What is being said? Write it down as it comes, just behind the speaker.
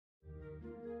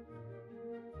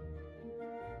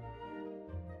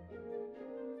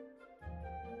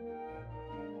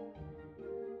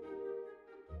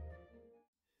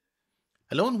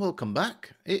Hello and welcome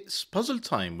back. It's puzzle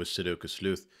time with Sudoku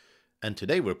Sleuth, and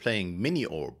today we're playing Mini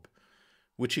Orb,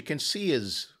 which you can see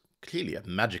is clearly a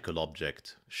magical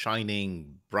object,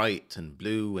 shining bright and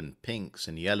blue and pinks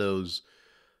and yellows.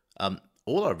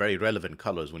 All are very relevant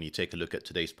colors when you take a look at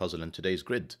today's puzzle and today's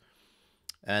grid.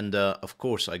 And of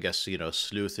course, I guess,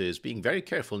 Sleuth is being very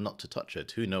careful not to touch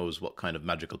it. Who knows what kind of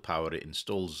magical power it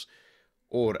installs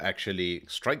or actually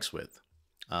strikes with,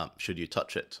 should you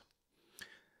touch it.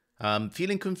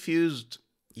 Feeling confused?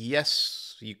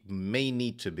 Yes, you may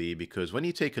need to be, because when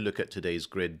you take a look at today's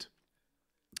grid,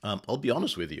 I'll be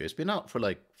honest with you, it's been out for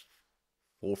like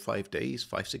 4 or 5 days,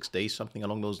 5, 6 days, something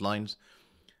along those lines.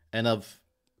 And I've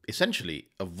essentially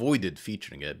avoided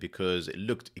featuring it because it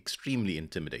looked extremely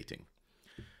intimidating.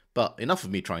 But enough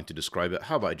of me trying to describe it.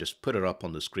 How about I just put it up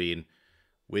on the screen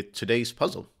with today's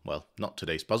puzzle? Well, not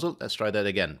today's puzzle. Let's try that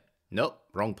again. Nope,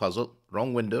 wrong puzzle,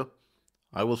 wrong window.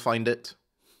 I will find it.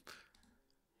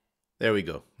 There we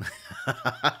go.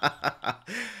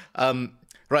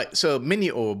 Right, so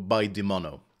Mini Orb by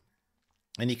DiMono.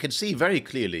 And you can see very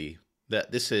clearly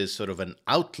that this is sort of an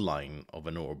outline of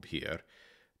an orb here,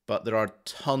 but there are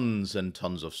tons and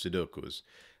tons of Sudokus.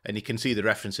 And you can see the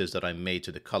references that I made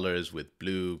to the colors with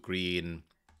blue, green,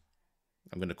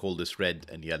 I'm going to call this red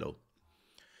and yellow.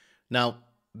 Now,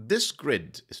 this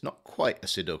grid is not quite a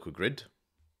Sudoku grid.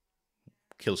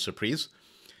 Kill surprise.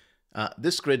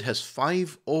 This grid has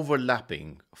 5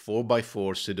 overlapping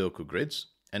 4x4 Sudoku grids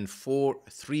and 4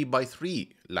 3x3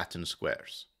 Latin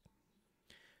squares.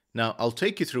 Now, I'll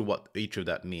take you through what each of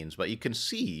that means, but you can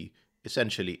see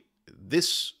essentially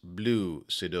this blue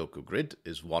Sudoku grid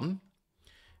is 1.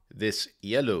 This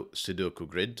yellow Sudoku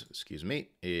grid,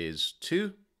 is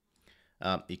 2.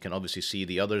 You can obviously see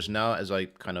the others now as I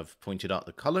kind of pointed out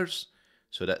the colors.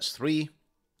 So that's 3,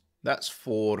 that's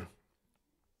 4,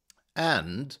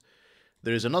 and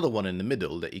there is another one in the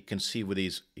middle that you can see with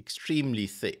these extremely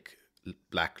thick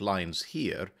black lines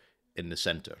here in the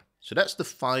center. So that's the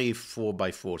 5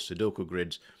 4x4 Sudoku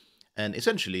grids, and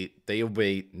essentially they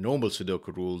obey normal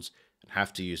Sudoku rules and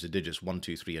have to use the digits 1,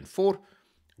 2, 3, and 4,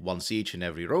 once each in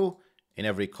every row, in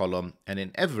every column, and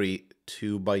in every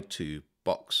 2x2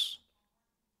 box.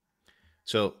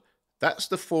 So that's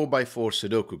the 4x4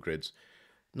 Sudoku grids.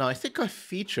 Now, I think I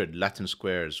featured Latin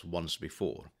squares once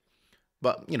before.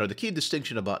 But, the key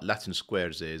distinction about Latin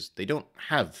squares is they don't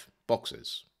have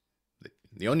boxes.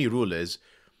 The only rule is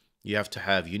you have to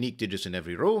have unique digits in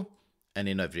every row and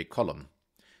in every column.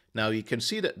 Now, you can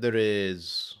see that there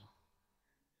is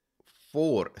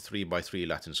 4 3x3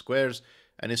 Latin squares,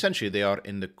 and essentially they are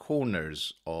in the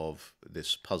corners of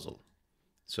this puzzle.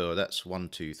 So that's 1,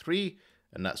 2, 3,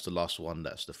 and that's the last one,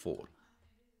 that's the 4.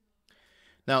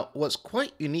 Now, what's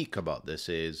quite unique about this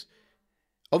is,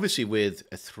 obviously, with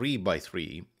a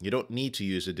 3x3, you don't need to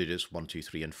use the digits 1, 2,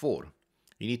 3, and 4.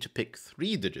 You need to pick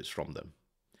 3 digits from them.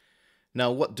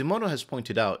 Now, what DiMono has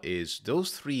pointed out is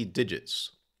those 3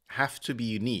 digits have to be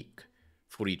unique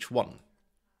for each one.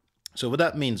 So what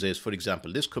that means is, for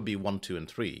example, this could be 1, 2, and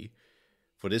 3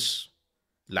 for this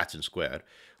Latin square.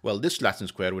 Well, this Latin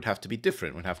square would have to be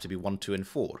different. It would have to be 1, 2, and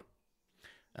 4.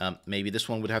 Maybe this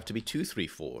one would have to be 2, 3,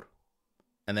 4.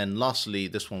 And then lastly,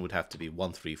 this one would have to be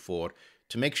 1, 3, 4.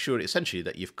 To make sure, essentially,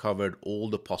 that you've covered all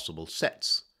the possible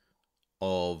sets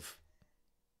of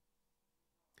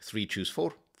 3 choose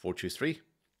 4, 4 choose 3.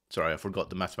 Sorry, I forgot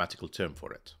the mathematical term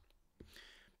for it.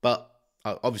 But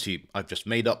obviously, I've just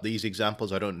made up these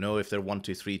examples. I don't know if they're 1,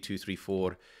 2, 3, 2, 3,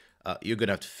 4. You're going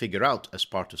to have to figure out, as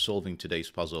part of solving today's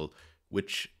puzzle,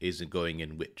 which is going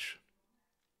in which.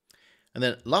 And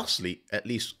then lastly, at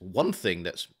least one thing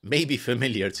that's maybe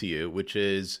familiar to you, which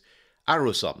is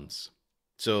arrow sums.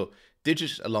 So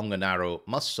digits along an arrow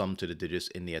must sum to the digits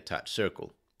in the attached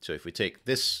circle. So if we take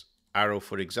this arrow,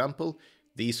 for example,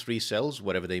 these 3 cells,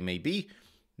 whatever they may be,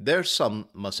 their sum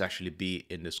must actually be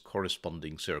in this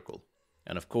corresponding circle.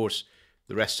 And of course,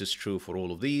 the rest is true for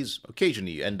all of these.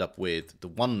 Occasionally, you end up with the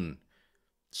 1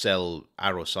 cell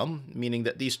arrow sum, meaning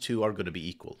that these 2 are going to be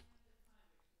equal.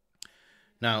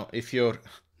 Now, if you're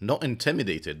not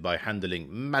intimidated by handling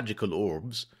magical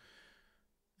orbs,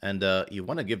 and you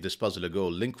want to give this puzzle a go,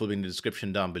 link will be in the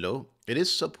description down below. It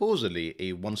is supposedly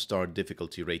a 1-star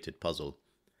difficulty rated puzzle.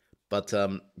 But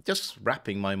just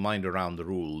wrapping my mind around the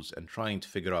rules and trying to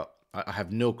figure out, I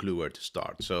have no clue where to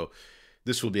start. So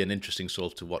this will be an interesting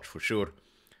solve to watch for sure.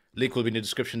 Link will be in the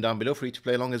description down below for you to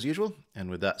play along as usual.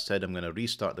 And with that said, I'm going to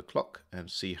restart the clock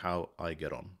and see how I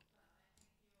get on.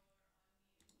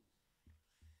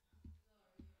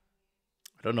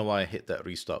 I don't know why I hit that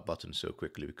restart button so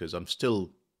quickly, because I'm still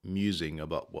musing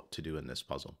about what to do in this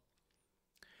puzzle.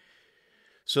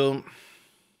 So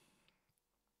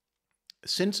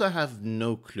since I have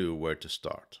no clue where to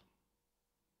start,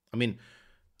 I mean,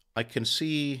 I can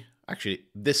see, actually,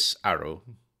 this arrow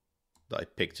that I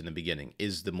picked in the beginning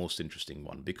is the most interesting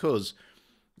one, because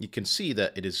you can see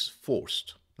that it is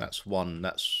forced. That's one,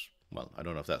 that's, well, I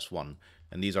don't know if that's one,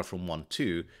 and these are from 1,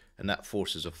 2, and that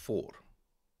forces a 4.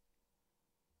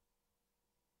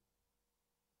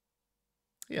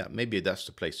 Yeah, maybe that's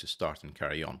the place to start and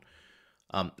carry on.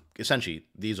 Essentially,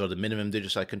 these are the minimum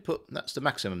digits I can put. That's the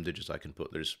maximum digits I can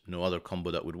put. There's no other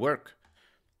combo that would work.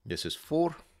 This is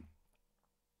 4.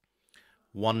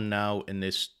 1 now in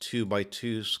this 2 by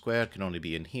 2 square can only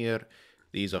be in here.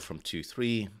 These are from 2,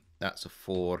 3. That's a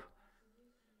 4.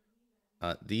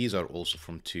 These are also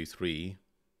from 2, 3.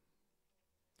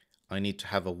 I need to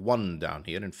have a 1 down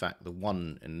here. In fact, the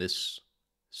 1 in this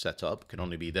setup can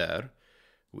only be there,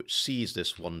 which sees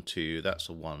this 1, 2. That's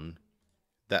a 1.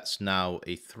 That's now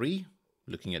a 3.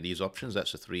 Looking at these options,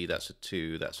 that's a 3, that's a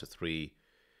 2, that's a 3,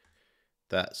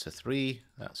 that's a 3,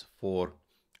 that's a 4.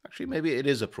 Actually, maybe it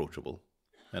is approachable,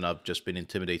 and I've just been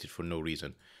intimidated for no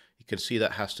reason. You can see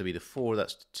that has to be the 4,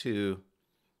 that's the 2.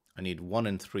 I need 1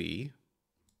 and 3.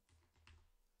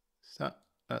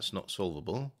 That's not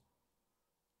solvable.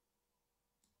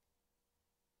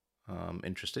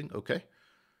 Interesting, okay.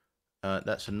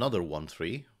 That's another 1,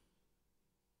 3.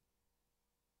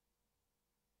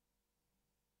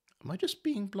 Am I just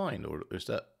being blind, or is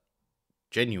that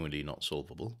genuinely not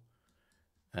solvable?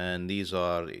 And these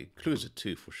are, it includes a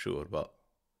 2 for sure, but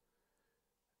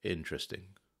interesting.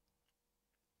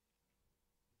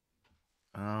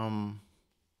 I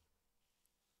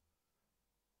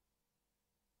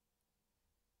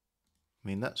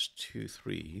mean, that's 2,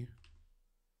 3.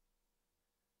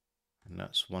 And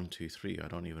that's 1, 2, 3. I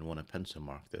don't even want to pencil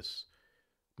mark this.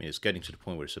 I mean, it's getting to the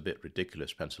point where it's a bit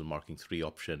ridiculous pencil marking 3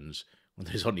 options when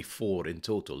there's only 4 in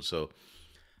total. So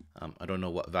I don't know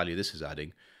what value this is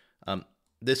adding.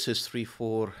 This is 3,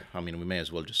 4. I mean, we may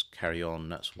as well just carry on.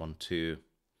 That's 1, 2.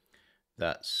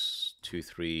 That's 2,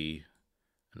 3.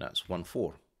 And that's 1,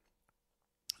 4.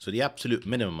 So the absolute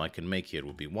minimum I can make here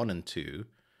would be 1 and 2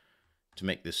 to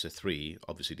make this a 3.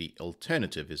 Obviously, the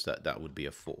alternative is that that would be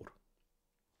a 4.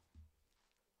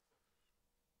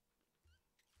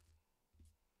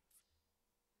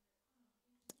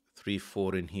 Three,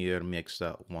 4 in here makes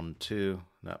that 1, 2.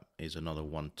 That is another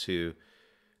 1, 2.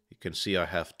 You can see I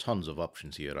have tons of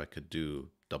options here. I could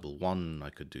do double 1, I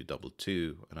could do double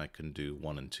 2, and I can do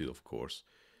 1 and 2, of course.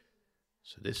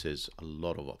 So this is a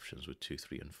lot of options with 2,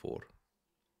 3, and 4.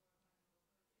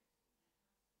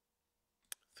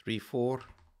 3, 4,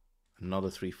 another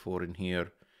 3, 4 in here.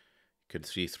 You could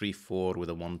see 3, 4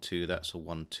 with a 1, 2. That's a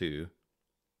 1, 2.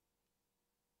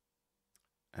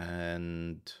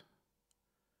 And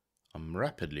I'm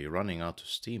rapidly running out of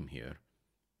steam here.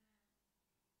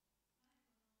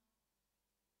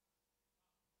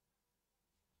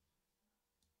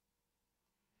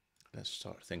 Let's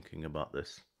start thinking about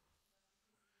this.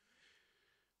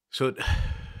 So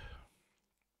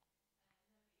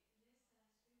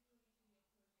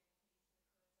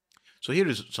here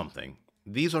is something.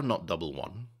 These are not double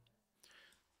 1.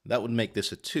 That would make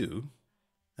this a 2.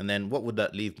 And then what would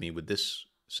that leave me with this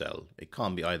cell? It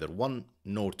can't be either 1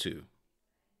 nor 2.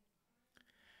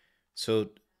 So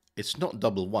it's not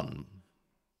double 1.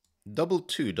 Double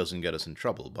 2 doesn't get us in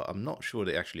trouble, but I'm not sure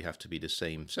they actually have to be the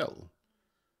same cell.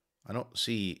 I don't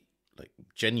see, like,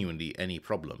 genuinely any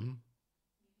problem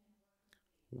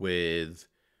with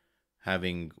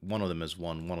having one of them as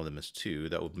 1, one of them as 2.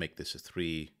 That would make this a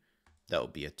 3. That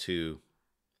would be a 2.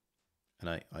 And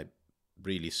I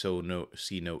really see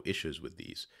no issues with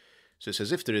these. So it's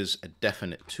as if there is a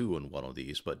definite 2 on one of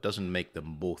these, but it doesn't make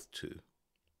them both 2.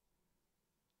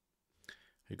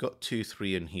 We've got 2,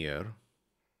 3 in here.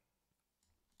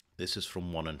 This is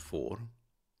from 1 and 4.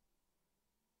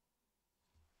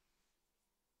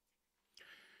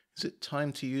 Is it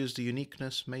time to use the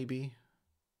uniqueness, maybe?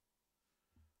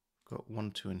 Got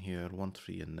 1, 2 in here, 1,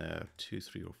 3 in there, 2,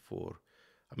 3, or 4.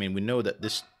 I mean, we know that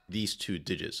these 2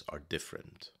 digits are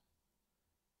different.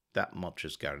 That much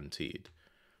is guaranteed.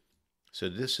 So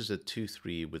this is a 2,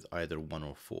 3 with either 1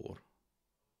 or 4.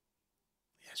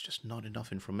 Yeah, it's just not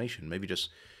enough information. Maybe just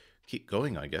keep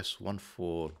going, I guess. 1,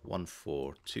 4, 1,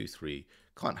 4, 2, 3.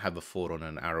 Can't have a 4 on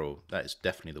an arrow. That is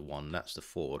definitely the 1. That's the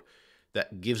 4.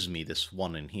 That gives me this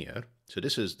 1 in here. So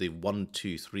this is the 1,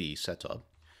 2, 3 setup.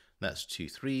 That's 2,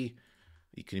 3.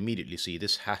 You can immediately see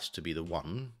this has to be the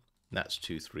 1. That's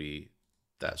 2, 3.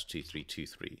 That's 2, 3, 2,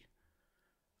 3.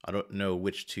 I don't know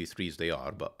which 2, 3s they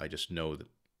are, but I just know that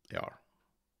they are.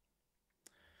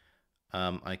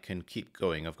 I can keep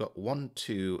going. I've got 1,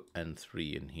 2, and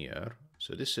 3 in here.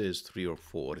 So this is 3 or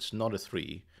 4. It's not a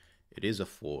 3. It is a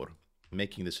 4,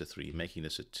 making this a 3, making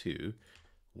this a 2.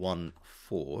 1,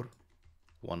 4,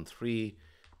 1, 3,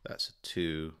 that's a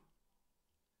 2.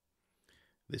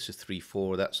 This is 3,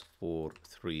 4, that's 4,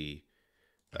 3,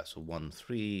 that's a 1,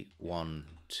 3, 1,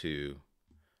 2.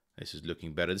 This is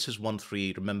looking better. This is 1,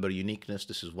 3. Remember uniqueness.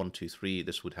 This is 1, 2, 3.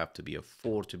 This would have to be a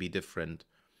 4 to be different.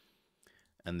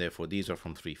 And therefore, these are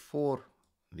from 3, 4.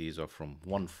 These are from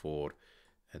 1, 4.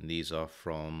 And these are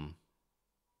from,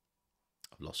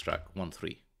 I've lost track, 1,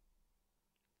 3.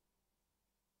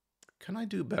 Can I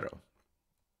do better?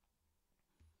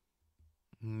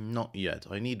 Not yet.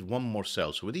 I need one more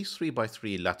cell. So with these 3 by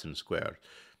 3 Latin square,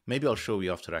 maybe I'll show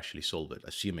you after I actually solve it,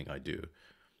 assuming I do.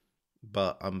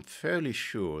 But I'm fairly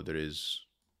sure there is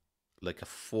like a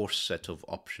 4th set of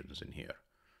options in here.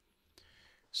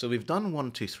 So we've done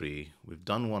 1, 2, 3. We've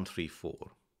done 1, 3,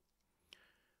 4.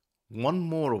 One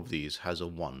more of these has a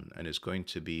 1 and it's going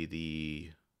to be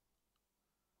the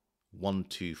 1,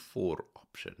 2, 4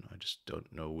 option. I just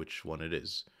don't know which one it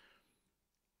is.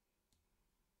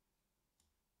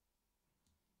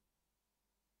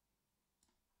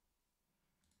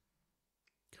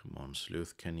 Come on,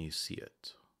 Sleuth, can you see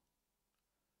it?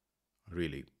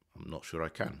 Really, I'm not sure I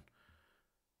can.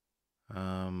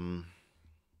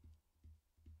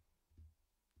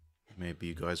 Maybe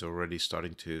you guys are already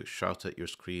starting to shout at your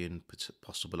screen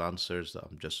possible answers that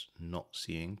I'm just not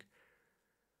seeing.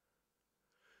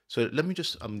 So let me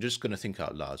just, I'm just going to think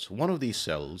out loud. So one of these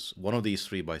cells, one of these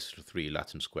 3 by 3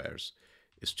 Latin squares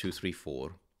is 2, 3,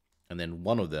 4. And then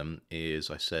one of them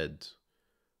is, I said,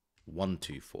 1,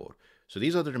 2, 4. So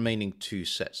these are the remaining 2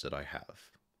 sets that I have.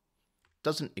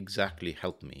 Doesn't exactly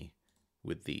help me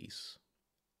with these.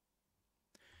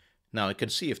 Now I can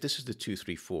see if this is the 2,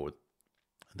 3, 4,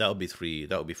 that would be 3,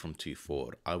 that would be from 2,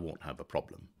 4. I won't have a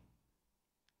problem.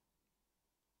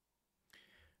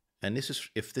 And this is,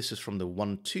 if this is from the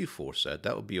 1, 2, 4 set,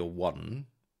 that would be a 1.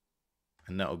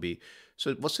 And that would be,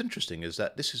 so what's interesting is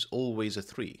that this is always a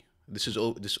 3. This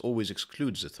always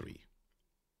excludes a 3.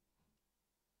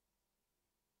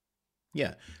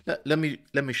 Yeah, let me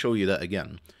show you that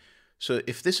again. So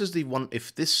if this is the one,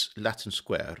 if this Latin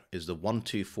square is the 1,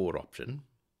 2, 4 option,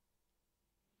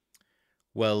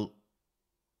 well,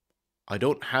 I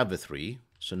don't have a 3,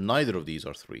 so neither of these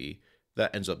are 3.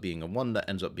 That ends up being a 1, that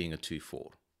ends up being a 2,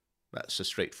 4. That's a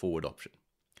straightforward option.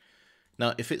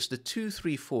 Now, if it's the 2,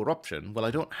 3, 4 option, well,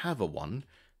 I don't have a 1.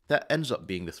 That ends up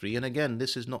being the 3, and again,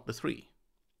 this is not the 3.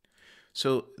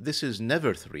 So this is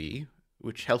never 3,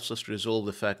 which helps us resolve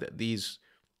the fact that these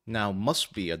now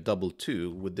must be a double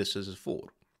 2 with this as a 4.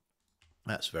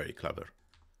 That's very clever.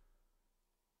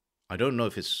 I don't know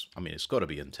if it's, I mean, it's got to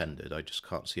be intended. I just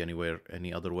can't see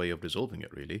any other way of resolving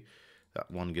it, really. That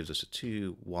 1 gives us a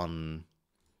 2, 1,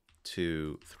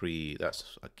 2, 3.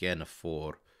 That's again a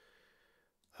 4.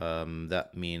 That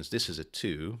means this is a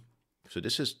 2. So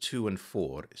this is 2 and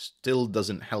 4. It still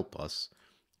doesn't help us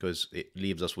because it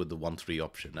leaves us with the 1, 3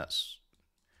 option. That's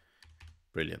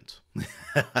brilliant.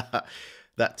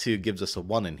 That 2 gives us a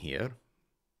 1 in here.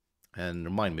 And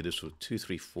remind me, this was 2,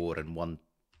 3, 4 and 1,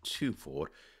 2,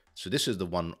 4. So this is the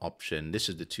 1 option. This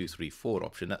is the 2, 3, 4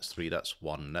 option. That's 3. That's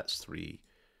 1. That's 3.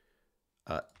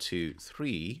 2,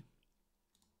 3.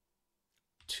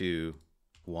 2,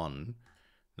 1.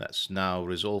 Let's now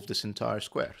resolve this entire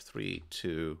square. 3,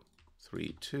 2,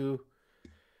 3, 2.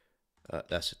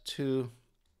 That's a 2.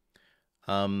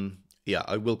 Yeah,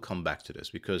 I will come back to this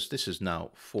because this is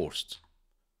now forced.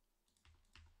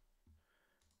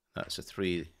 That's a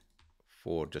 3,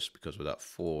 4, just because of that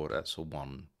 4, that's a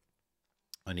 1.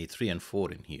 I need 3 and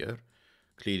 4 in here.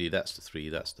 Clearly that's the 3,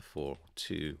 that's the 4,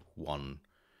 2, 1.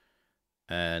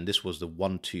 And this was the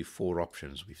 1, 2, 4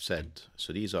 options we've said.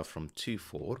 So these are from 2,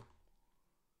 4.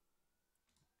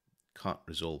 Can't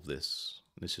resolve this.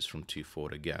 This is from 2,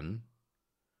 4 again.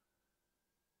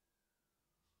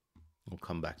 We'll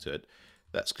come back to it.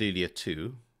 That's clearly a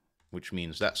 2, which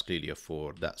means that's clearly a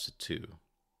 4, that's a 2.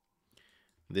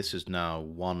 This is now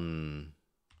 1,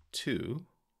 2.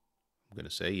 I'm going to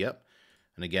say, yep.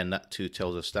 And again, that 2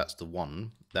 tells us that's the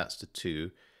 1, that's the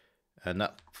 2, and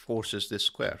that forces this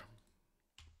square.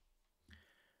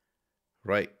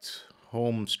 Right,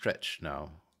 home stretch now.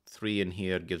 3 in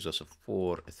here gives us a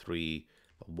 4, a 3,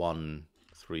 a 1,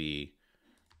 3,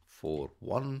 4,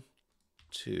 1,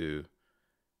 2.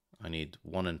 I need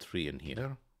 1 and 3 in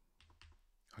here.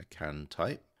 I can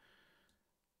type.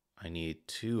 I need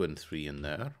 2 and 3 in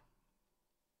there.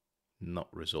 Not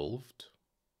resolved.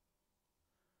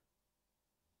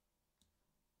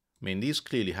 I mean, these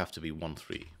clearly have to be 1,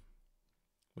 3,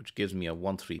 which gives me a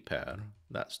 1, 3 pair.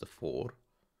 That's the 4.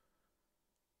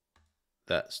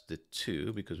 That's the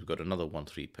 2, because we've got another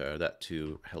 1-3 pair. That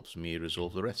 2 helps me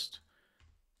resolve the rest.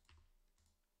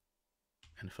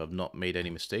 And if I've not made any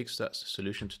mistakes, that's the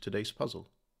solution to today's puzzle.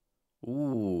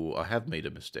 Ooh, I have made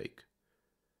a mistake.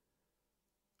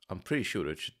 I'm pretty sure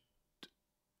it should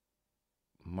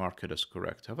mark it as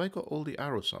correct. Have I got all the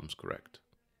arrow sums correct?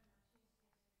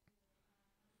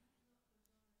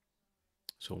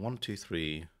 So 1, 2,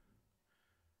 3,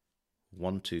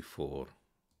 1, 2, 4,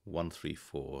 1, 3,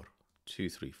 4, 2,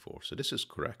 3, 4. So this is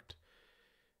correct.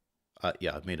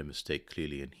 Yeah, I've made a mistake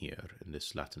clearly in here, in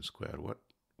this Latin square. What?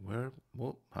 Where?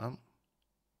 What? How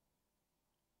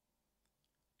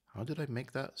did I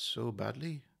make that so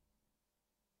badly?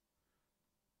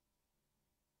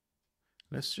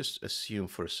 Let's just assume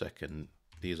for a second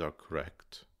these are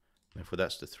correct. Therefore,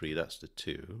 that's the 3, that's the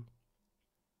 2.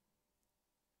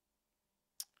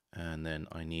 And then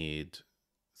I need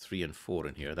 3 and 4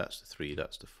 in here. That's the 3,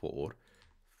 that's the 4.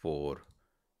 4,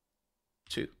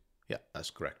 2. Yeah,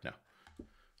 that's correct now.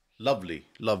 Lovely,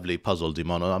 lovely puzzle,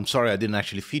 DiMono. I'm sorry I didn't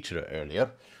actually feature it earlier.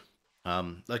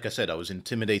 Like I said, I was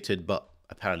intimidated, but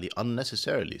apparently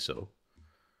unnecessarily so.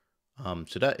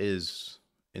 So that is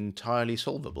entirely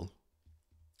solvable.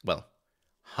 Well,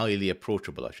 highly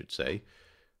approachable, I should say,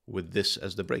 with this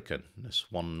as the break-in. This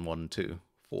 1, 1, 2,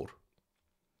 4.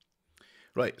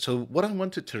 Right, so what I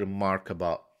wanted to remark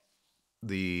about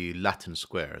the Latin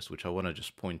squares, which I want to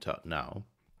just point out now,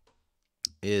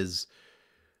 is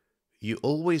you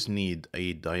always need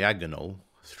a diagonal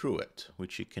through it,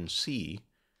 which you can see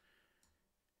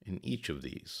in each of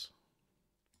these.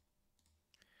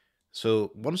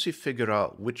 So once you figure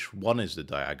out which one is the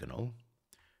diagonal,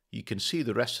 you can see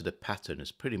the rest of the pattern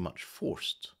is pretty much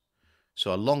forced.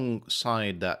 So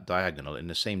alongside that diagonal, in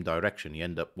the same direction, you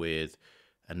end up with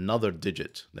another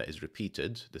digit that is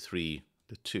repeated, the 3,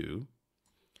 the 2.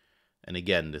 And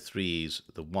again, the 3's,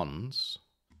 the 1's,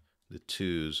 the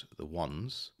 2's, the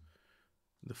 1's,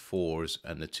 the 4's,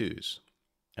 and the 2's.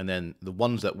 And then the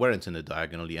ones that weren't in the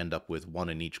diagonal, you end up with 1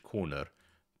 in each corner,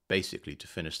 basically to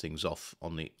finish things off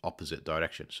on the opposite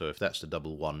direction. So if that's the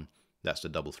double 1, that's the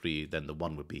double 3, then the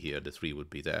 1 would be here, the 3 would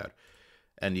be there.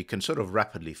 And you can sort of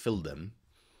rapidly fill them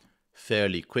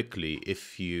fairly quickly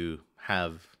if you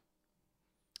have,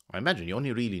 I imagine you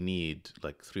only really need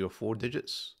like 3 or 4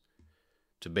 digits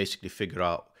to basically figure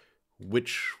out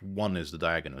which one is the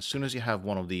diagonal. As soon as you have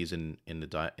one of these in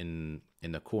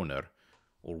the corner,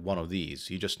 or one of these,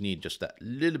 you just need just that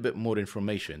little bit more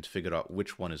information to figure out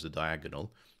which one is the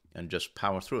diagonal and just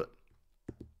power through it.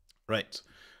 Right.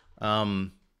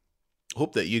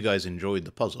 Hope that you guys enjoyed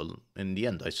the puzzle. In the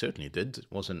end, I certainly did. It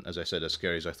wasn't, as I said, as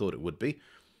scary as I thought it would be.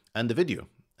 And the video.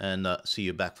 And see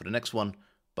you back for the next one.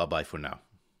 Bye-bye for now.